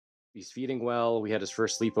He's feeding well. We had his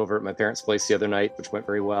first sleepover at my parents' place the other night, which went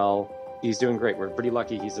very well. He's doing great. We're pretty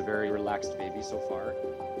lucky. He's a very relaxed baby so far.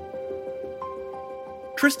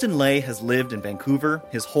 Tristan Lay has lived in Vancouver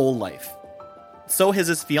his whole life. So has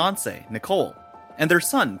his fiancée, Nicole, and their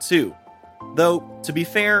son, too. Though, to be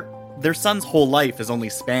fair, their son's whole life has only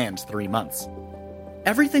spanned 3 months.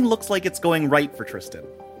 Everything looks like it's going right for Tristan.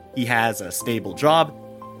 He has a stable job,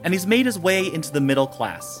 and he's made his way into the middle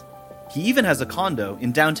class. He even has a condo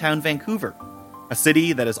in downtown Vancouver, a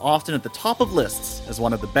city that is often at the top of lists as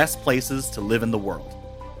one of the best places to live in the world.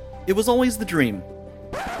 It was always the dream.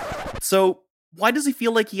 So, why does he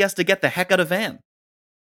feel like he has to get the heck out of Van?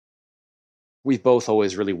 We've both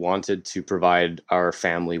always really wanted to provide our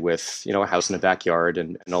family with, a house in a backyard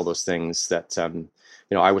and all those things that,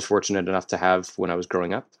 I was fortunate enough to have when I was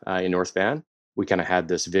growing up in North Van. We kind of had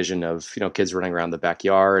this vision of, kids running around the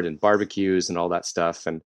backyard and barbecues and all that stuff.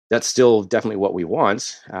 And that's still definitely what we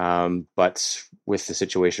want. But with the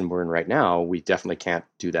situation we're in right now, we definitely can't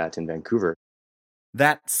do that in Vancouver.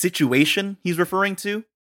 That situation he's referring to?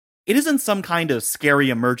 It isn't some kind of scary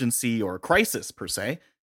emergency or crisis, per se.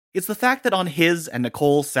 It's the fact that on his and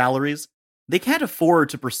Nicole's salaries, they can't afford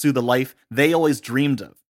to pursue the life they always dreamed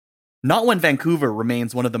of. Not when Vancouver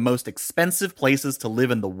remains one of the most expensive places to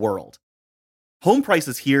live in the world. Home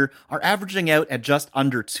prices here are averaging out at just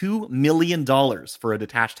under $2 million for a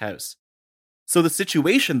detached house. So the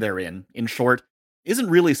situation they're in short, isn't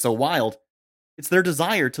really so wild. It's their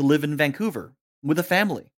desire to live in Vancouver with a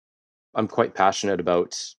family. I'm quite passionate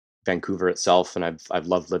about Vancouver itself, and I've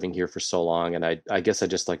loved living here for so long. And I guess I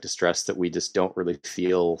just like to stress that we just don't really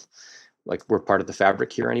feel like we're part of the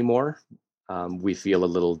fabric here anymore. We feel a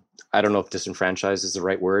little, I don't know if disenfranchised is the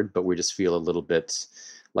right word, but we just feel a little bit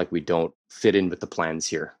like we don't fit in with the plans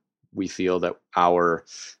here. We feel that our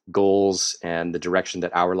goals and the direction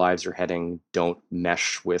that our lives are heading don't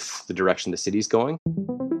mesh with the direction the city's going.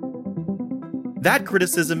 That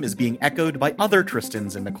criticism is being echoed by other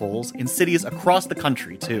Tristans and Nicoles in cities across the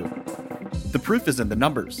country, too. The proof is in the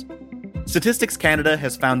numbers. Statistics Canada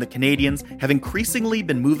has found that Canadians have increasingly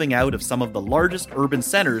been moving out of some of the largest urban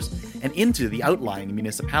centres and into the outlying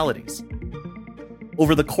municipalities.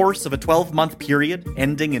 Over the course of a 12-month period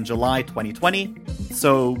ending in July 2020,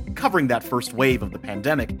 so covering that first wave of the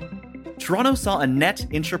pandemic, Toronto saw a net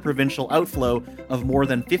intra-provincial outflow of more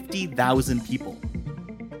than 50,000 people.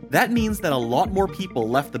 That means that a lot more people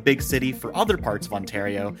left the big city for other parts of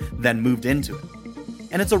Ontario than moved into it.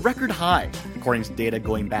 And it's a record high, according to data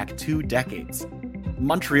going back 2 decades.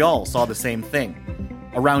 Montreal saw the same thing.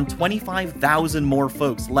 Around 25,000 more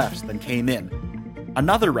folks left than came in.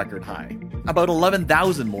 Another record high, about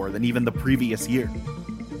 11,000 more than even the previous year.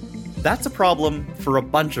 That's a problem for a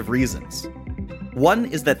bunch of reasons. One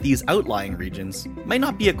is that these outlying regions might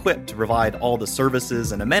not be equipped to provide all the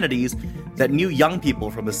services and amenities that new young people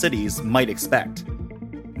from the cities might expect.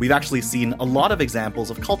 We've actually seen a lot of examples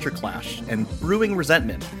of culture clash and brewing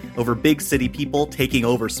resentment over big city people taking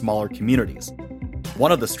over smaller communities.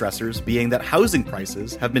 One of the stressors being that housing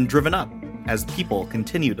prices have been driven up as people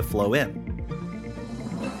continue to flow in.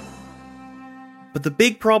 But the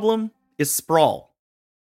big problem is sprawl.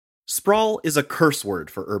 Sprawl is a curse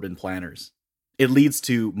word for urban planners. It leads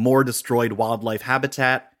to more destroyed wildlife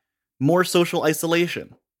habitat, more social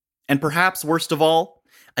isolation, and perhaps worst of all,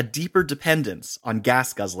 a deeper dependence on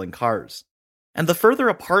gas-guzzling cars. And the further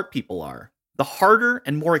apart people are, the harder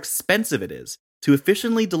and more expensive it is to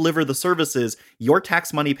efficiently deliver the services your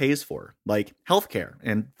tax money pays for, like healthcare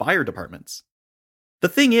and fire departments. The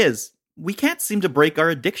thing is, we can't seem to break our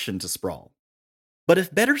addiction to sprawl. But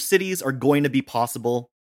if better cities are going to be possible,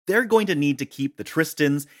 they're going to need to keep the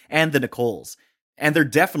Tristans and the Nicoles, and they're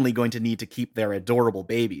definitely going to need to keep their adorable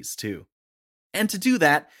babies, too. And to do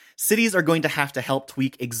that, cities are going to have to help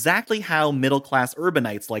tweak exactly how middle-class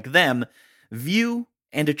urbanites like them view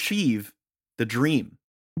and achieve the dream.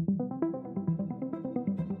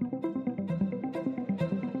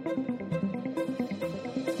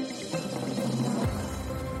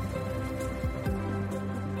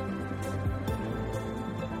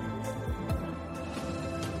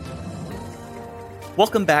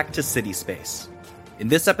 Welcome back to City Space. In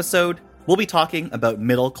this episode, we'll be talking about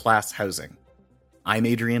middle-class housing. I'm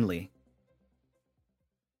Adrian Lee.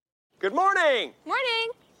 Good morning! Morning!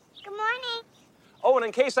 Good morning. Oh, and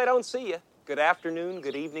in case I don't see you, good afternoon,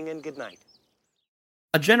 good evening, and good night.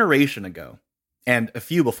 A generation ago, and a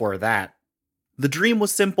few before that, the dream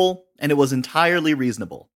was simple and it was entirely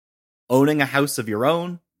reasonable. Owning a house of your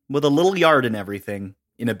own, with a little yard and everything,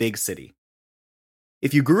 in a big city.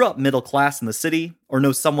 If you grew up middle class in the city, or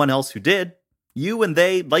know someone else who did, you and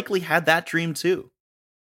they likely had that dream too.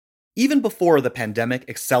 Even before the pandemic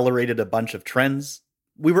accelerated a bunch of trends,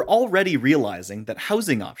 we were already realizing that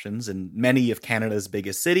housing options in many of Canada's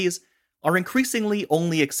biggest cities are increasingly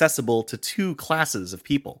only accessible to two classes of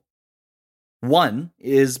people. One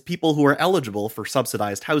is people who are eligible for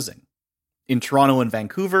subsidized housing. In Toronto and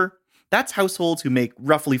Vancouver, that's households who make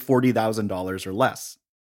roughly $40,000 or less.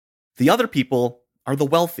 The other people are the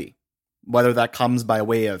wealthy, whether that comes by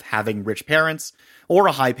way of having rich parents or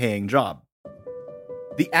a high-paying job.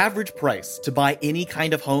 The average price to buy any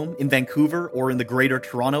kind of home in Vancouver or in the Greater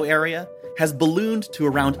Toronto area has ballooned to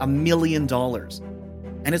around $1 million.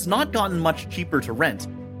 And it's not gotten much cheaper to rent,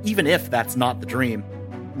 even if that's not the dream.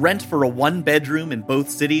 Rent for a one-bedroom in both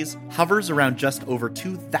cities hovers around just over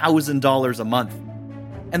 $2,000 a month.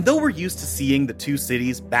 And though we're used to seeing the two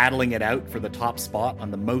cities battling it out for the top spot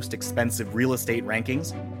on the most expensive real estate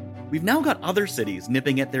rankings, we've now got other cities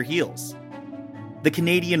nipping at their heels. The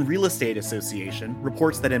Canadian Real Estate Association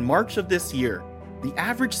reports that in March of this year, the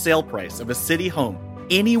average sale price of a city home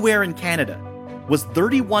anywhere in Canada was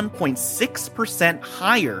 31.6%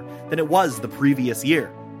 higher than it was the previous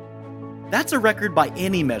year. That's a record by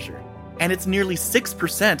any measure, and it's nearly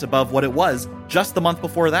 6% above what it was just the month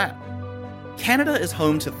before that. Canada is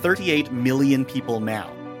home to 38 million people now,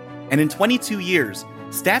 and in 22 years,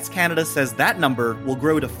 Stats Canada says that number will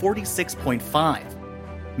grow to 46.5,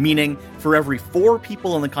 meaning for every 4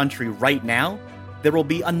 people in the country right now, there will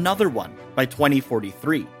be another one by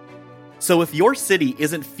 2043. So if your city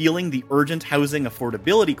isn't feeling the urgent housing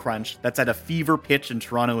affordability crunch that's at a fever pitch in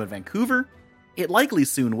Toronto and Vancouver, it likely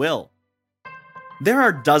soon will. There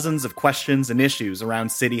are dozens of questions and issues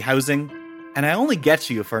around city housing, and I only get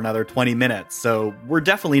you for another 20 minutes, so we're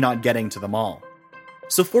definitely not getting to them all.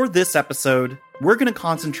 So for this episode, we're going to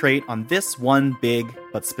concentrate on this one big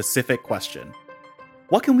but specific question.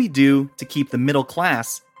 What can we do to keep the middle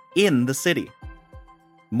class in the city?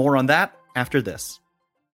 More on that after this.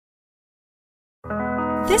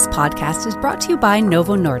 This podcast is brought to you by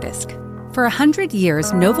Novo Nordisk. For 100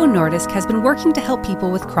 years, Novo Nordisk has been working to help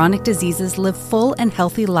people with chronic diseases live full and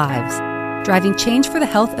healthy lives, driving change for the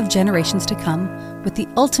health of generations to come with the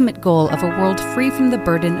ultimate goal of a world free from the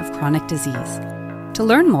burden of chronic disease. To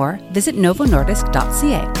learn more, visit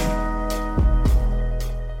novonordisk.ca.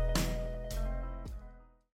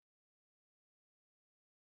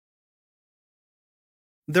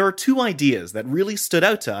 There are two ideas that really stood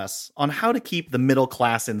out to us on how to keep the middle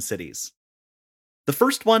class in cities. The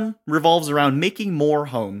first one revolves around making more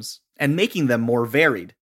homes and making them more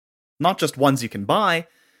varied. Not just ones you can buy,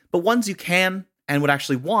 but ones you can and would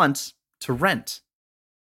actually want to rent.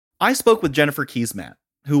 I spoke with Jennifer Keesmaat,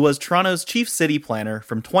 who was Toronto's chief city planner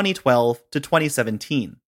from 2012 to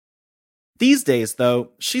 2017. These days,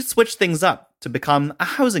 though, she's switched things up to become a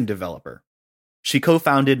housing developer. She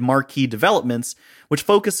co-founded Markee Developments, which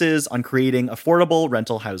focuses on creating affordable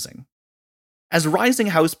rental housing. As rising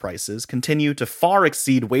house prices continue to far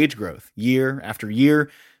exceed wage growth year after year,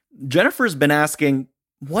 Jennifer's been asking,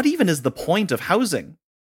 what even is the point of housing?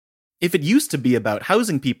 If it used to be about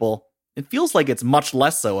housing people, it feels like it's much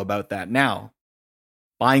less so about that now.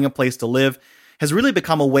 Buying a place to live has really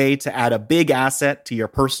become a way to add a big asset to your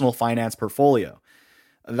personal finance portfolio.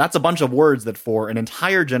 That's a bunch of words that for an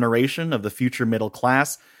entire generation of the future middle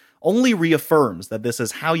class only reaffirms that this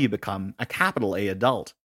is how you become a capital A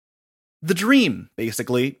adult. The dream,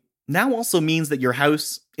 basically, now also means that your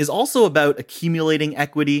house is also about accumulating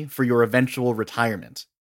equity for your eventual retirement.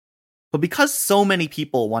 But because so many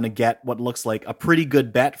people want to get what looks like a pretty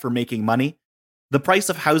good bet for making money, the price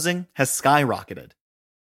of housing has skyrocketed.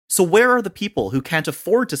 So where are the people who can't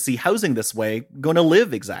afford to see housing this way going to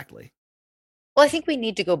live exactly? Well, I think we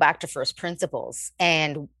need to go back to first principles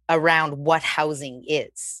and around what housing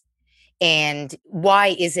is. And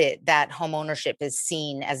why is it that home ownership is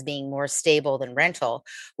seen as being more stable than rental?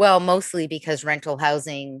 Well, mostly because rental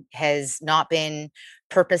housing has not been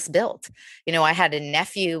purpose built. You know, I had a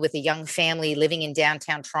nephew with a young family living in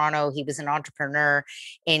downtown Toronto. He was an entrepreneur.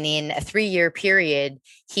 And in a 3-year period,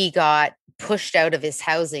 he got pushed out of his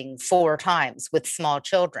housing 4 times with small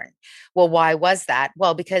children. Well, why was that?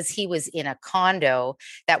 Well, because he was in a condo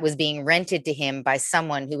that was being rented to him by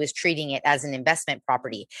someone who was treating it as an investment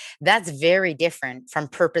property. That's very different from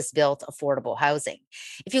purpose-built affordable housing.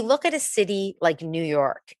 If you look at a city like New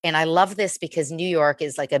York, and I love this because New York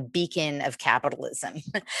is like a beacon of capitalism,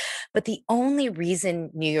 but the only reason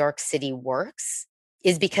New York City works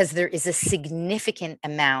is because there is a significant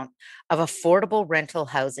amount of affordable rental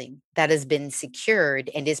housing that has been secured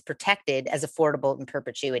and is protected as affordable in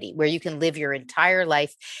perpetuity, where you can live your entire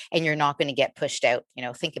life and you're not going to get pushed out.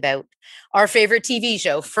 Think about our favorite TV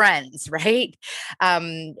show, Friends, right?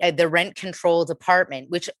 The rent-controlled apartment,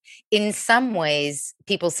 which in some ways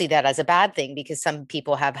people see that as a bad thing because some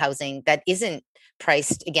people have housing that isn't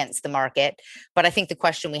priced against the market. But I think the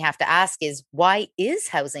question we have to ask is, why is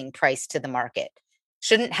housing priced to the market?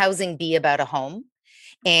 Shouldn't housing be about a home?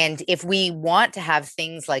 And if we want to have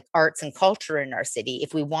things like arts and culture in our city,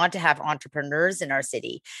 if we want to have entrepreneurs in our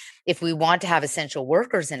city, if we want to have essential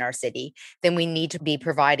workers in our city, then we need to be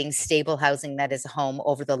providing stable housing that is a home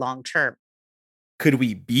over the long term. Could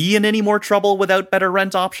we be in any more trouble without better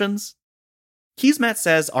rent options? Keesmaat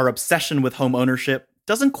says our obsession with home ownership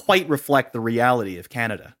doesn't quite reflect the reality of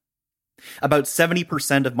Canada. About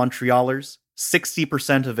 70% of Montrealers,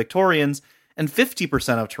 60% of Victorians, and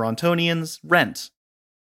 50% of Torontonians rent.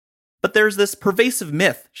 But there's this pervasive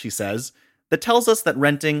myth, she says, that tells us that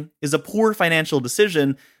renting is a poor financial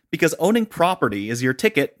decision because owning property is your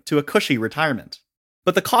ticket to a cushy retirement.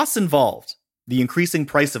 But the costs involved, the increasing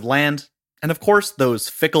price of land, and of course those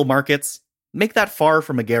fickle markets, make that far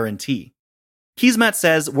from a guarantee. Keesmaat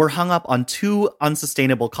says we're hung up on two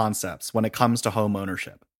unsustainable concepts when it comes to home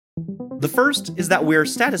ownership. The first is that we're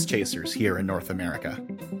status chasers here in North America.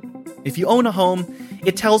 If you own a home,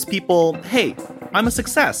 it tells people, hey, I'm a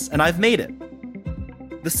success and I've made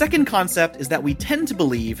it. The second concept is that we tend to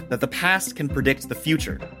believe that the past can predict the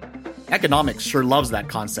future. Economics sure loves that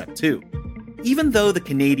concept too. Even though the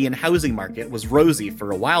Canadian housing market was rosy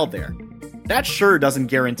for a while there, that sure doesn't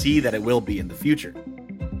guarantee that it will be in the future.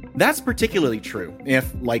 That's particularly true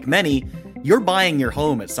if, like many, you're buying your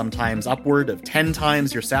home at sometimes upward of 10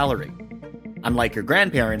 times your salary. Unlike your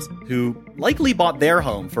grandparents, who likely bought their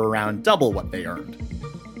home for around double what they earned.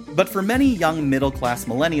 But for many young middle-class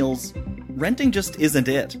millennials, renting just isn't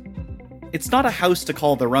it. It's not a house to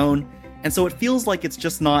call their own, and so it feels like it's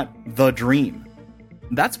just not the dream.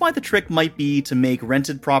 That's why the trick might be to make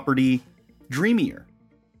rented property dreamier.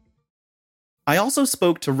 I also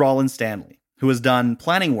spoke to Rollin Stanley, who has done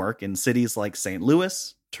planning work in cities like St.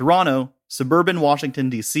 Louis, Toronto, suburban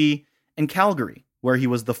Washington, D.C., and Calgary, where he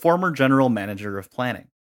was the former general manager of planning.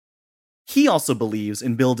 He also believes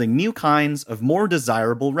in building new kinds of more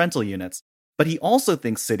desirable rental units, but he also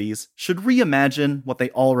thinks cities should reimagine what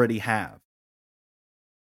they already have.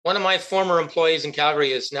 One of my former employees in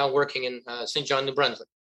Calgary is now working in St. John, New Brunswick.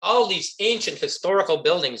 All these ancient historical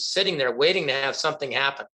buildings sitting there waiting to have something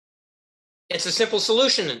happen. It's a simple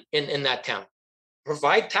solution in that town.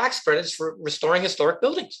 Provide tax credits for restoring historic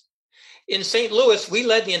buildings. In St. Louis, we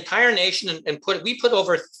led the entire nation and we put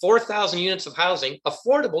over 4,000 units of housing,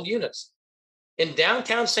 affordable units, in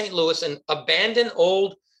downtown St. Louis and abandoned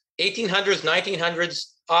old 1800s,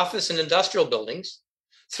 1900s office and industrial buildings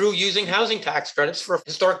through using housing tax credits for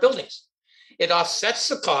historic buildings. It offsets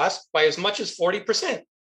the cost by as much as 40%.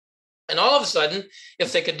 And all of a sudden,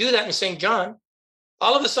 if they could do that in St. John,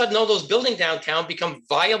 all of a sudden, all those buildings downtown become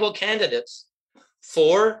viable candidates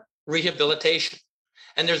for rehabilitation.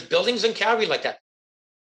 And there's buildings in Calgary like that.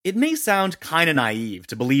 It may sound kind of naive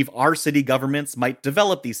to believe our city governments might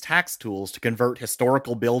develop these tax tools to convert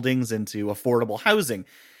historical buildings into affordable housing,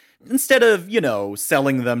 instead of,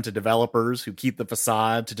 selling them to developers who keep the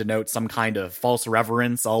facade to denote some kind of false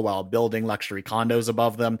reverence, all while building luxury condos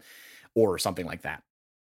above them, or something like that.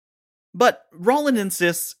 But Rollin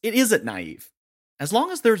insists it isn't naive, as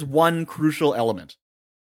long as there's one crucial element.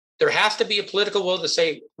 There has to be a political will to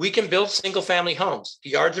say, we can build single-family homes.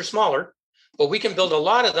 The yards are smaller, but we can build a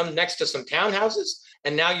lot of them next to some townhouses.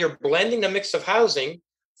 And now you're blending the mix of housing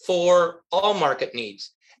for all market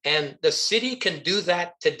needs. And the city can do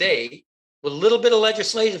that today with a little bit of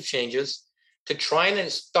legislative changes to try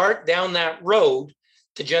and start down that road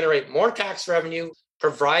to generate more tax revenue,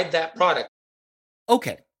 provide that product.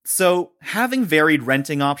 Okay, so having varied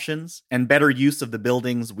renting options and better use of the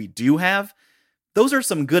buildings we do have, those are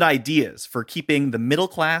some good ideas for keeping the middle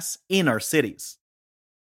class in our cities.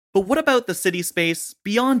 But what about the city space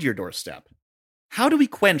beyond your doorstep? How do we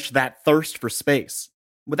quench that thirst for space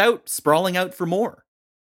without sprawling out for more?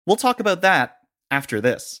 We'll talk about that after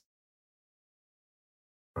this.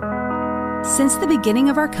 Since the beginning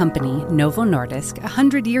of our company, Novo Nordisk,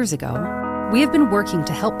 100 years ago, we have been working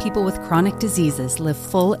to help people with chronic diseases live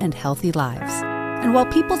full and healthy lives. And while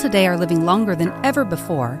people today are living longer than ever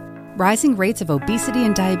before, rising rates of obesity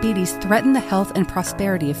and diabetes threaten the health and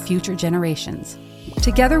prosperity of future generations.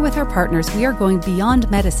 Together with our partners, we are going beyond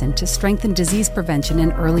medicine to strengthen disease prevention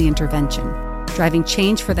and early intervention, driving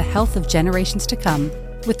change for the health of generations to come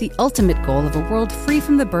with the ultimate goal of a world free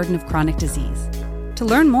from the burden of chronic disease. To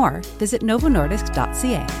learn more, visit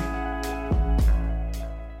novonordisk.ca.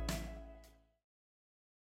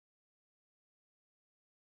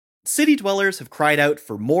 City dwellers have cried out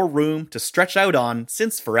for more room to stretch out on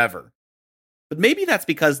since forever. But maybe that's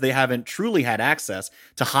because they haven't truly had access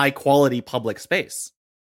to high-quality public space.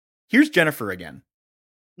 Here's Jennifer again.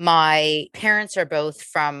 My parents are both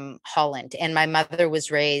from Holland, and my mother was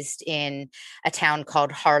raised in a town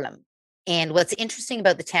called Haarlem. And what's interesting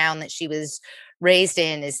about the town that she was raised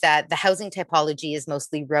in is that the housing typology is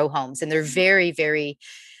mostly row homes, and they're very, very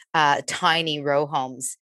tiny row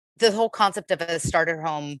homes. The whole concept of a starter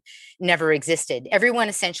home never existed. Everyone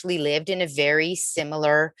essentially lived in a very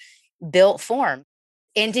similar built form.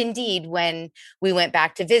 And indeed, when we went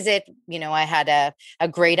back to visit, I had a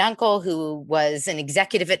great uncle who was an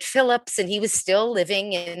executive at Philips, and he was still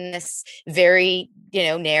living in this very,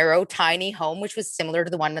 narrow, tiny home, which was similar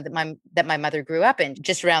to the one that my mother grew up in,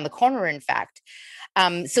 just around the corner, in fact.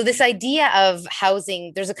 So this idea of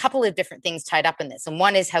housing, there's a couple of different things tied up in this. And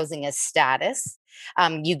one is housing as status.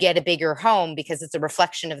 You get a bigger home because it's a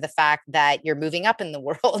reflection of the fact that you're moving up in the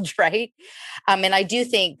world, right? And I do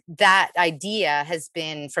think that idea has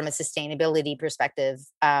been, from a sustainability perspective,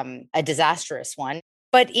 a disastrous one.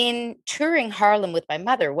 But in touring Haarlem with my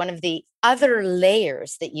mother, one of the other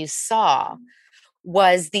layers that you saw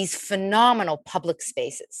was these phenomenal public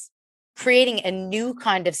spaces, creating a new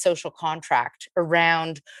kind of social contract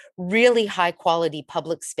around really high quality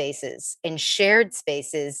public spaces and shared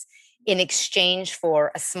spaces in exchange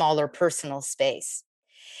for a smaller personal space.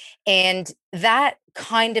 And that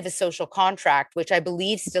kind of a social contract, which I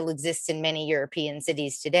believe still exists in many European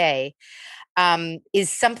cities today,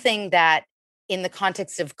 is something that in the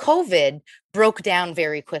context of COVID broke down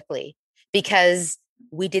very quickly, because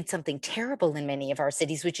we did something terrible in many of our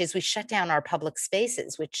cities, which is we shut down our public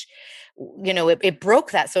spaces, which, it broke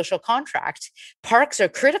that social contract. Parks are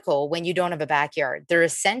critical when you don't have a backyard. They're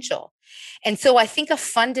essential. And so I think a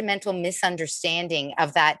fundamental misunderstanding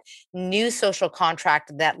of that new social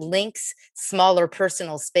contract that links smaller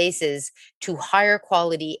personal spaces to higher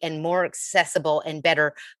quality and more accessible and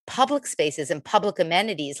better public spaces and public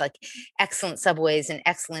amenities like excellent subways and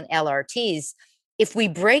excellent LRTs. If we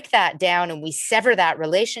break that down and we sever that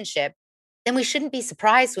relationship, then we shouldn't be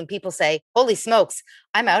surprised when people say, holy smokes,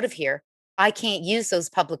 I'm out of here. I can't use those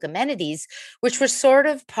public amenities, which were sort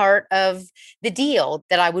of part of the deal,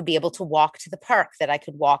 that I would be able to walk to the park, that I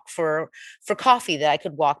could walk for coffee, that I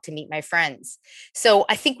could walk to meet my friends. So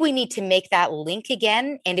I think we need to make that link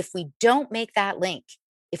again. And if we don't make that link,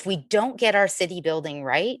 if we don't get our city building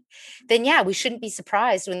right, then we shouldn't be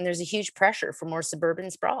surprised when there's a huge pressure for more suburban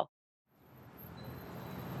sprawl.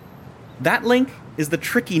 That link is the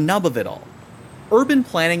tricky nub of it all. Urban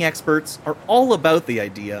planning experts are all about the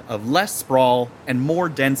idea of less sprawl and more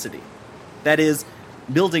density. That is,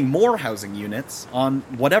 building more housing units on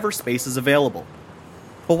whatever space is available.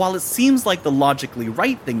 But while it seems like the logically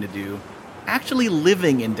right thing to do, actually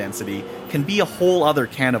living in density can be a whole other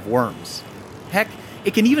can of worms. Heck,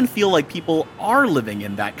 it can even feel like people are living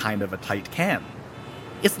in that kind of a tight can.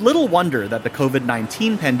 It's little wonder that the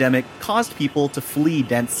COVID-19 pandemic caused people to flee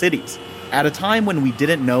dense cities at a time when we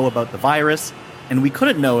didn't know about the virus and we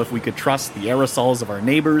couldn't know if we could trust the aerosols of our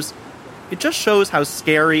neighbors. It just shows how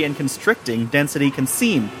scary and constricting density can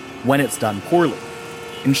seem when it's done poorly.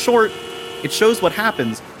 In short, it shows what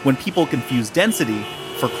happens when people confuse density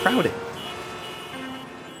for crowding.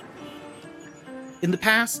 In the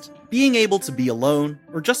past, being able to be alone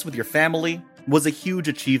or just with your family was a huge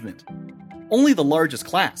achievement. Only the largest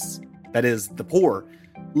class, that is, the poor,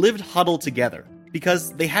 lived huddled together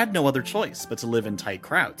because they had no other choice but to live in tight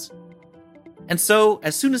crowds. And so,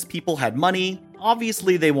 as soon as people had money,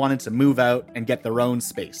 obviously they wanted to move out and get their own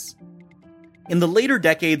space. In the later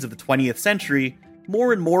decades of the 20th century,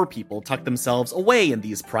 more and more people tucked themselves away in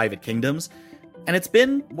these private kingdoms, and it's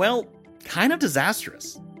been, kind of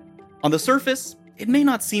disastrous. On the surface, it may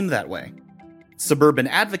not seem that way. Suburban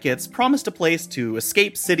advocates promised a place to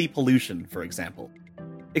escape city pollution, for example.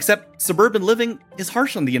 Except suburban living is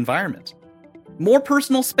harsh on the environment. More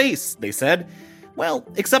personal space, they said. Well,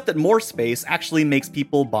 except that more space actually makes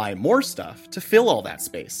people buy more stuff to fill all that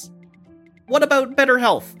space. What about better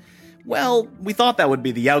health? Well, we thought that would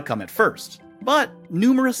be the outcome at first. But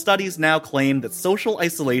numerous studies now claim that social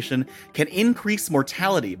isolation can increase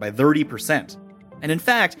mortality by 30%. And in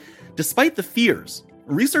fact, despite the fears,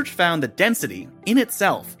 research found that density, in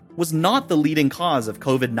itself, was not the leading cause of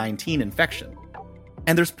COVID-19 infection.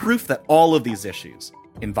 And there's proof that all of these issues,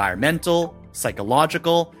 environmental,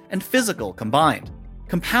 psychological, and physical combined,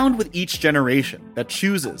 compound with each generation that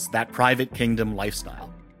chooses that private kingdom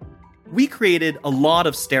lifestyle. We created a lot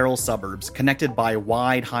of sterile suburbs connected by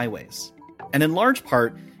wide highways. And in large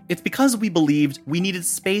part, it's because we believed we needed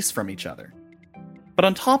space from each other. But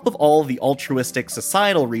on top of all the altruistic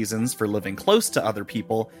societal reasons for living close to other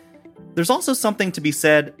people, there's also something to be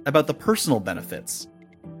said about the personal benefits.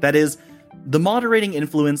 That is, the moderating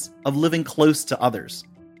influence of living close to others.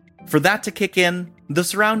 For that to kick in, the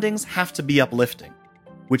surroundings have to be uplifting,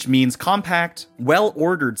 which means compact,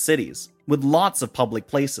 well-ordered cities with lots of public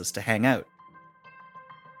places to hang out.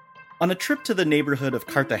 On a trip to the neighborhood of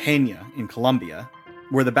Cartagena in Colombia,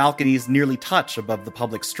 where the balconies nearly touch above the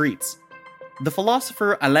public streets, the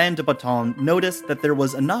philosopher Alain de Botton noticed that there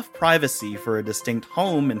was enough privacy for a distinct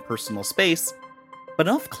home and personal space, but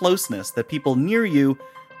enough closeness that people near you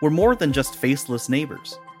were more than just faceless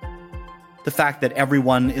neighbors. The fact that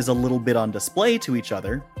everyone is a little bit on display to each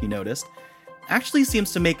other, he noticed, actually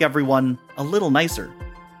seems to make everyone a little nicer.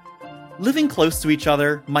 Living close to each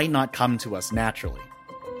other might not come to us naturally,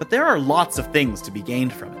 but there are lots of things to be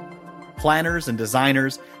gained from it. Planners and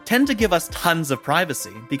designers tend to give us tons of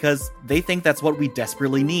privacy because they think that's what we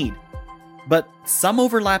desperately need. But some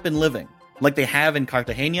overlap in living, like they have in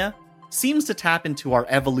Cartagena, seems to tap into our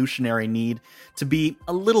evolutionary need to be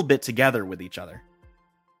a little bit together with each other.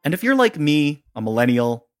 And if you're like me, a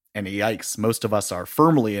millennial, and yikes, most of us are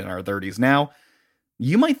firmly in our 30s now,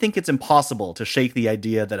 you might think it's impossible to shake the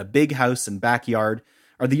idea that a big house and backyard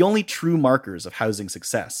are the only true markers of housing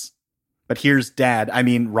success. But here's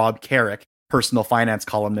Rob Carrick, personal finance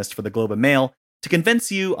columnist for the Globe and Mail, to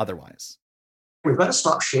convince you otherwise. We've got to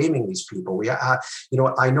stop shaming these people.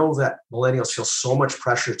 I know that millennials feel so much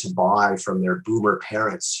pressure to buy from their boomer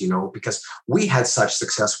parents, because we had such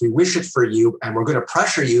success. We wish it for you, and we're going to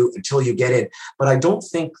pressure you until you get in. But I don't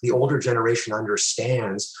think the older generation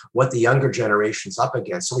understands what the younger generation's up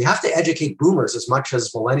against. So we have to educate boomers as much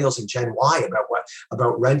as millennials and Gen Y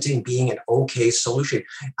about renting being an okay solution.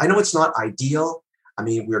 I know it's not ideal.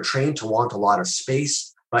 We're trained to want a lot of space.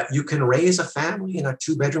 But you can raise a family in a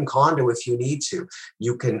 2-bedroom condo if you need to.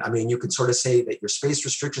 You can sort of say that your space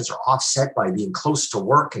restrictions are offset by being close to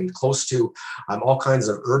work and close to all kinds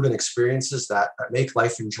of urban experiences that make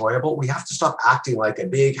life enjoyable. We have to stop acting like a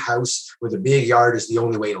big house with a big yard is the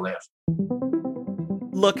only way to live.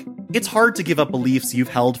 Look, it's hard to give up beliefs you've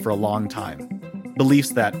held for a long time.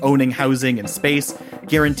 Beliefs that owning housing and space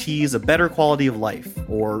guarantees a better quality of life,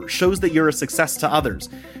 or shows that you're a success to others,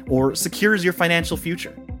 or secures your financial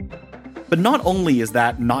future. But not only is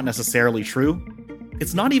that not necessarily true,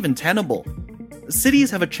 it's not even tenable.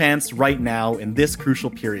 Cities have a chance right now in this crucial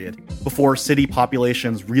period, before city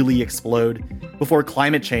populations really explode, before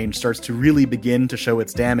climate change starts to really begin to show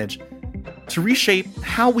its damage, to reshape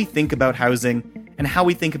how we think about housing and how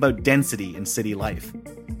we think about density in city life.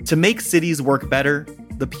 To make cities work better,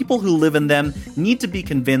 the people who live in them need to be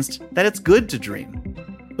convinced that it's good to dream.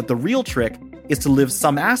 But the real trick is to live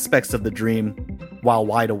some aspects of the dream while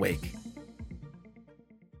wide awake.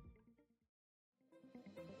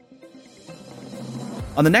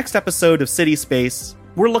 On the next episode of City Space,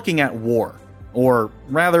 we're looking at war, or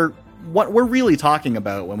rather, what we're really talking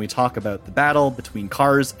about when we talk about the battle between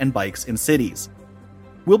cars and bikes in cities.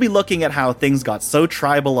 We'll be looking at how things got so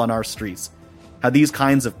tribal on our streets, how these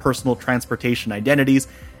kinds of personal transportation identities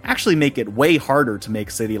actually make it way harder to make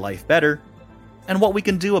city life better, and what we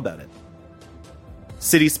can do about it.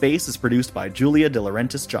 City Space is produced by Julia De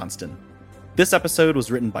Laurentiis Johnston. This episode was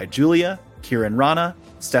written by Julia, Kieran Rana,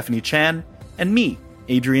 Stephanie Chan, and me,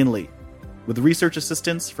 Adrian Lee, with research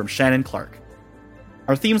assistance from Shannon Clark.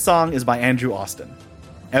 Our theme song is by Andrew Austin.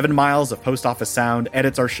 Evan Miles of Post Office Sound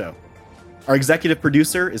edits our show. Our executive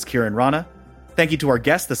producer is Kieran Rana. Thank you to our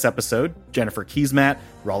guests this episode, Jennifer Keesmaat,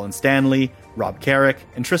 Rollin Stanley, Rob Carrick,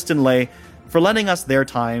 and Tristan Lay, for lending us their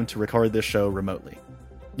time to record this show remotely.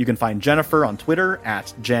 You can find Jennifer on Twitter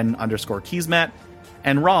at Jen_Keesmaat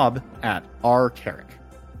and Rob at R.Carrick.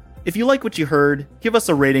 If you like what you heard, give us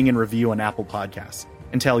a rating and review on Apple Podcasts,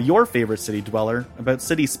 and tell your favorite city dweller about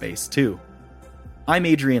City Space, too. I'm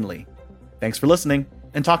Adrian Lee. Thanks for listening,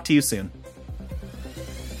 and talk to you soon.